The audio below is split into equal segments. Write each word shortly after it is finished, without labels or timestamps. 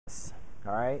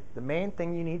All right? The main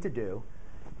thing you need to do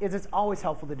is it's always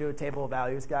helpful to do a table of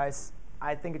values, guys.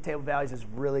 I think a table of values is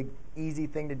a really easy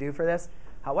thing to do for this.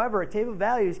 However, a table of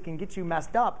values can get you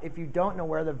messed up if you don't know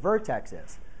where the vertex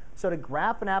is. So to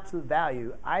graph an absolute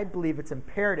value, I believe it's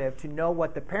imperative to know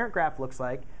what the parent graph looks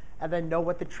like and then know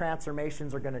what the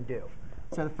transformations are going to do.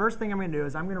 So the first thing I'm going to do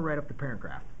is I'm going to write up the parent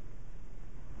graph.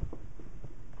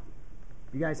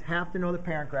 You guys have to know the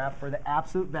parent graph for the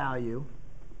absolute value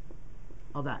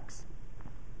of x.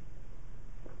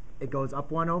 It goes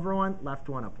up 1 over 1, left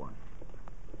 1, up 1.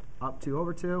 Up 2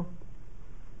 over 2,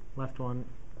 left 1,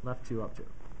 left 2, up 2.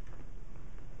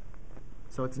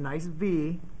 So it's a nice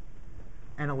V,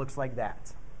 and it looks like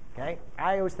that. Okay?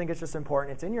 I always think it's just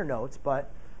important. It's in your notes,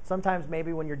 but sometimes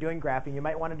maybe when you're doing graphing, you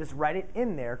might want to just write it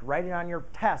in there, write it on your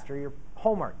test or your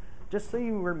homework, just so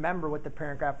you remember what the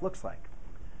parent graph looks like.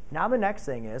 Now the next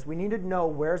thing is we need to know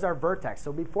where's our vertex.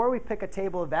 So before we pick a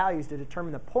table of values to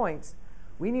determine the points,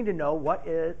 we need to know what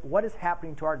is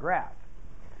happening to our graph.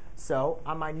 So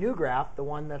on my new graph, the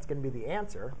one that's going to be the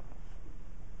answer,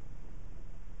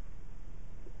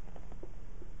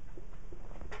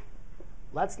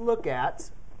 let's look at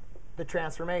the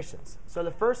transformations. So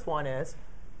the first one is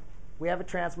we have a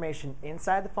transformation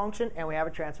inside the function and we have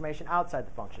a transformation outside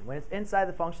the function. When it's inside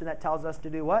the function, that tells us to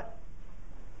do what?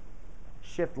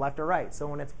 Shift left or right. So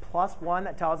when it's +1,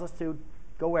 that tells us to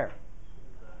go where?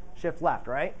 Shift left,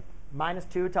 right?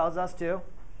 -2 tells us to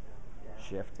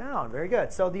shift down. Very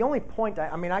good. So the only point,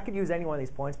 I mean, I could use any one of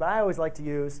these points, but I always like to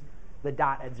use the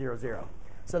dot at 0, 0.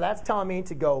 So that's telling me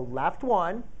to go left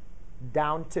 1,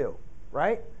 down 2,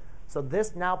 right? So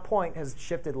this now point has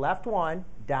shifted left 1,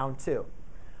 down 2.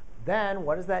 Then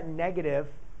what is that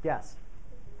negative? Yes?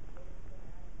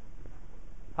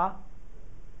 Huh?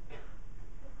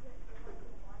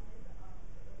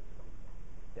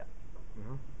 Yeah.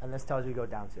 And this tells you to go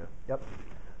down 2. Yep.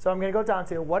 So I'm going to go down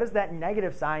to, what does that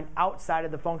negative sign outside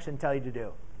of the function tell you to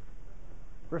do?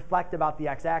 Reflect about the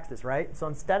x-axis, right? So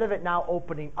instead of it now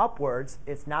opening upwards,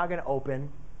 it's now going to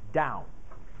open down.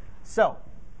 So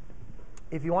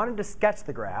if you wanted to sketch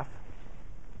the graph,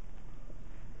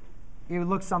 it would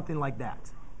look something like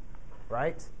that,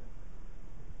 right?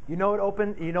 You know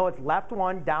it's left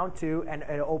 1, down 2, and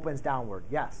it opens downward.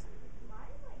 Yes?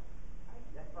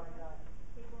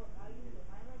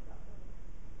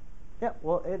 Yeah,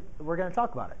 well, we're going to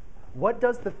talk about it. What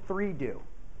does the 3 do?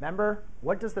 Remember,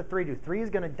 what does the 3 do? 3 is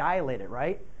going to dilate it,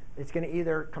 right? It's going to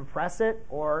either compress it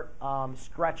or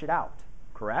stretch it out,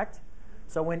 correct?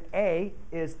 So when A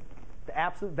is the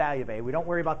absolute value of A, we don't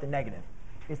worry about the negative.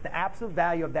 It's the absolute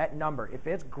value of that number. If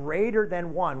it's greater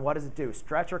than 1, what does it do?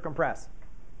 Stretch or compress?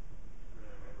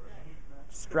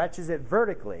 Stretches it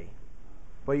vertically,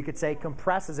 but you could say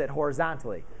compresses it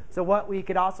horizontally. So what we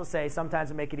could also say, sometimes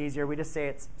to make it easier, we just say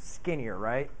it's skinnier,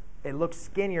 right? It looks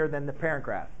skinnier than the parent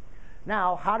graph.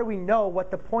 Now, how do we know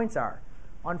what the points are?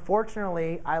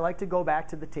 Unfortunately, I like to go back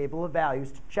to the table of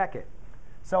values to check it.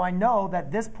 So I know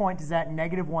that this point is at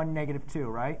 -1,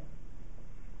 -2, right?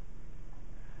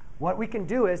 What we can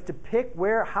do is to pick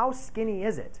how skinny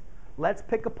is it? Let's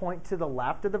pick a point to the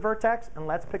left of the vertex, and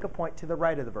let's pick a point to the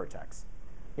right of the vertex.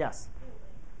 Yes?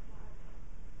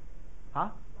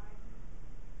 Huh?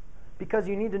 Because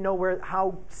you need to know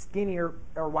how skinny or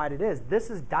wide it is. This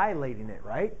is dilating it,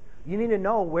 right? You need to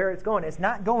know where it's going. It's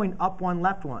not going up 1,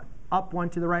 left 1, up 1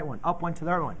 to the right 1, up 1 to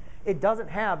the other one. It doesn't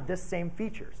have this same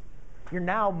features. You're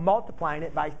now multiplying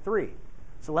it by 3.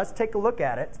 So let's take a look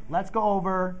at it. Let's go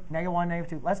over -1,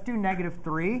 -2. Let's do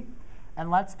 -3, and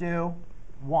let's do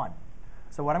 1.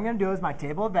 So what I'm going to do is my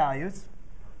table of values.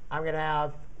 I'm going to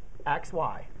have x,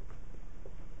 y.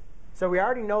 So we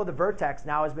already know the vertex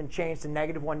now has been changed to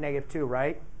 -1, -2,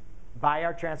 right? By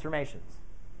our transformations.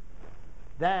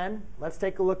 Then let's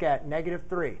take a look at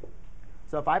 -3.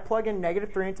 So if I plug in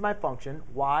 -3 into my function,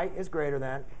 y is greater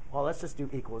than, well, let's just do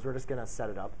equals. We're just going to set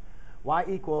it up. Y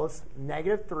equals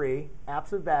 -3,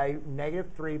 absolute value,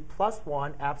 -3 plus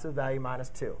 1, absolute value minus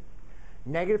 2.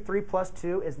 -3 plus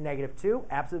 2 is -2.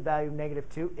 Absolute value of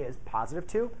 -2 is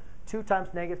 +2. 2 times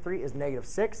 -3 is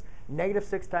 -6.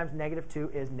 -6 times -2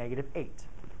 is -8.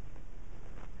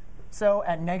 So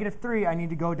at -3, I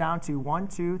need to go down to 1,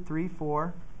 2, 3,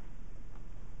 4,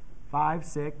 5,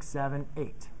 6, 7,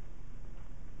 8.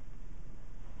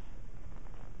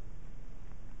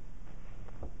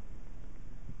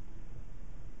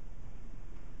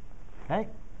 Okay,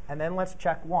 and then let's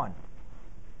check 1.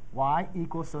 Y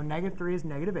equals, so -3 is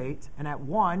 -8. And at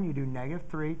 1, you do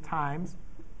 -3 times,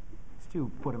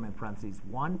 put them in parentheses,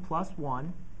 1 plus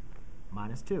 1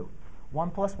 minus 2. 1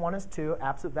 plus 1 is 2.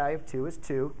 Absolute value of 2 is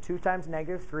 2. 2 times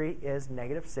 -3 is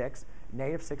 -6.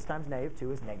 -6 times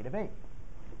 -2 is -8.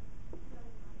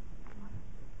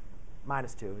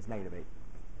 minus 2 is negative 8.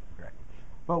 Correct.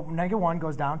 But negative 1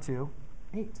 goes down to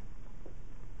 8.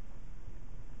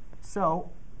 So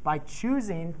by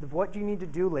choosing what you need to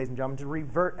do, ladies and gentlemen, to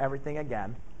revert everything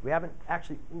again, we haven't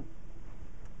actually,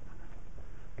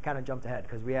 I kind of jumped ahead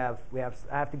because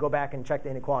I have to go back and check the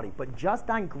inequality. But just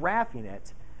on graphing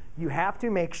it, you have to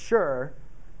make sure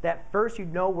that first you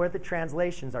know where the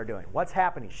translations are doing. What's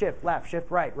happening? Shift left, shift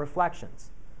right,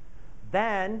 reflections.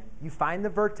 Then you find the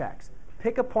vertex.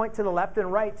 Pick a point to the left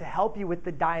and right to help you with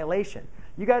the dilation.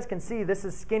 You guys can see this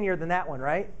is skinnier than that one,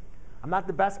 right? I'm not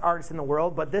the best artist in the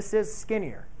world, but this is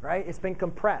skinnier, right? It's been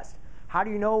compressed. How do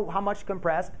you know how much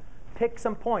compressed? Pick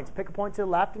some points. Pick a point to the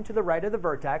left and to the right of the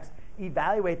vertex.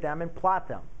 Evaluate them and plot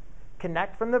them.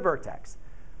 Connect from the vertex.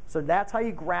 So that's how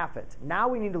you graph it. Now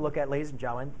we need to look at, ladies and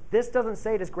gentlemen, this doesn't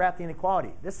say just graph the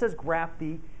inequality. This says graph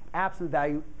the absolute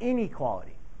value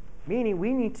inequality, meaning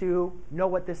we need to know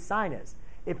what this sign is.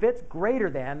 If it's greater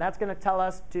than, that's going to tell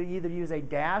us to either use a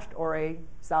dashed or a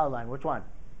solid line. Which one?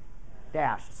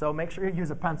 Dashed. So make sure you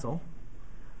use a pencil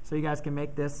so you guys can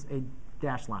make this a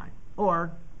dashed line.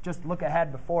 Or just look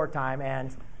ahead before time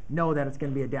and know that it's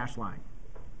going to be a dashed line.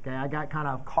 Okay, I got kind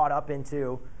of caught up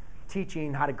into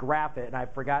teaching how to graph it, and I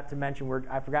forgot to mention,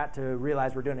 I forgot to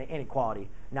realize we're doing an inequality,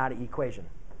 not an equation.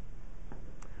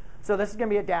 So this is going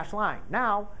to be a dashed line.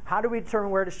 Now, how do we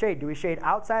determine where to shade? Do we shade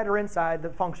outside or inside the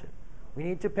function? We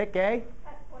need to pick a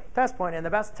test point. And the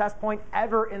best test point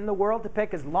ever in the world to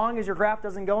pick, as long as your graph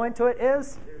doesn't go into it,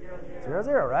 is 0,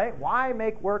 0, right? Why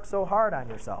make work so hard on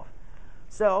yourself?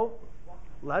 So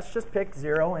let's just pick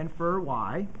 0 in for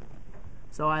y.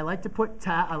 So I like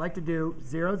to do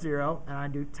 0, 0, and I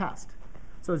do test.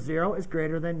 So 0 is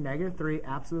greater than negative 3,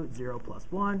 absolute 0 plus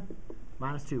 1,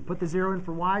 minus 2. Put the 0 in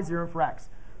for y, 0 in for x.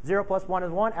 0 plus 1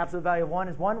 is 1. Absolute value of 1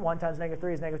 is 1. 1 times negative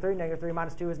 3 is negative 3. Negative 3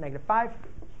 minus 2 is negative 5.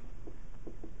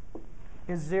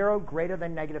 Is 0 greater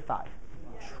than negative 5?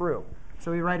 Yeah. True.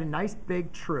 So we write a nice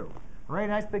big true. Write a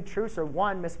nice big true. So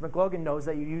 1, Mr. McLogan knows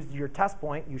that you used your test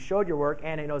point. You showed your work,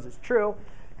 and it knows it's true.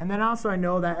 And then also I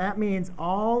know that that means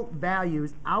all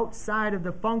values outside of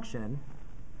the function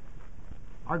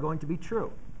are going to be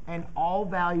true. And all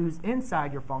values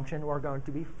inside your function are going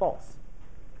to be false.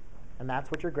 And that's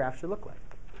what your graph should look like.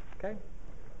 OK?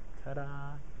 Ta-da.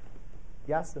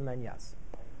 Yes, and then yes.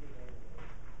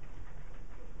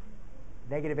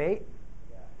 Negative 8?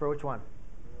 Yeah. For which one?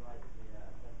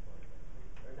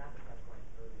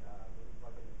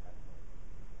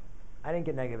 I didn't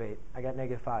get negative 8. I got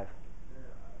negative 5.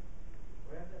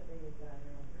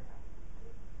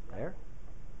 There?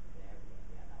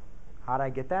 How did I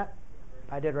get that?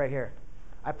 I did right here.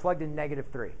 I plugged in negative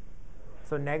 3.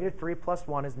 So negative 3 plus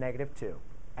 1 is negative 2.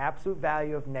 Absolute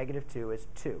value of negative 2 is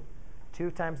 2.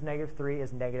 2 times negative 3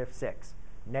 is negative 6.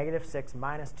 Negative 6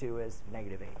 minus 2 is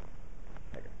negative 8.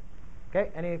 OK,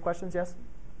 any questions? Yes?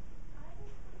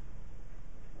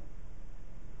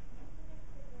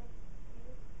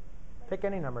 Pick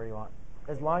any number you want,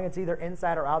 as long as it's either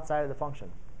inside or outside of the function.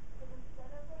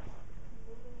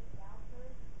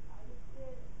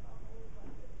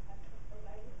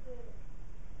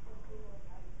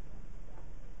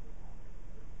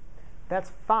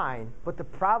 That's fine, but the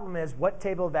problem is, what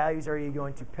table of values are you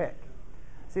going to pick?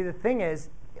 See, the thing is,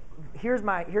 here's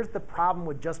the problem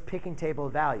with just picking table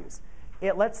of values.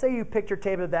 Let's say you picked your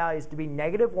table of values to be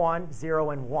negative 1,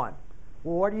 0, and 1.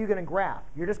 Well, what are you going to graph?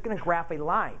 You're just going to graph a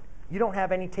line. You don't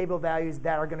have any table of values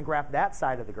that are going to graph that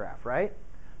side of the graph, right?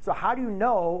 So how do you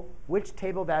know which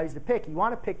table of values to pick? You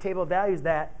want to pick table of values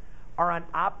that are on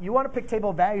you want to pick table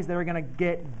of values that are going to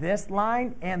get this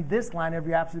line and this line of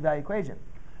your absolute value equation.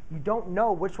 You don't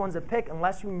know which ones to pick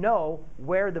unless you know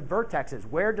where the vertex is.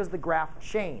 Where does the graph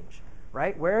change,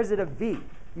 right? Where is it a V?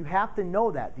 You have to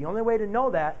know that. The only way to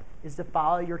know that is to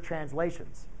follow your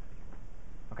translations.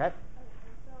 OK?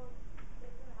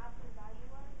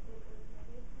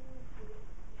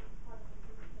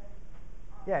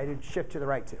 Yeah, you shift to the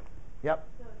right too. Yep.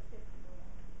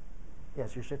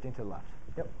 Yes, you're shifting to the left.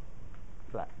 Yep.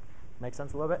 For that. Make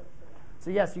sense a little bit?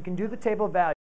 So yes, you can do the table of values.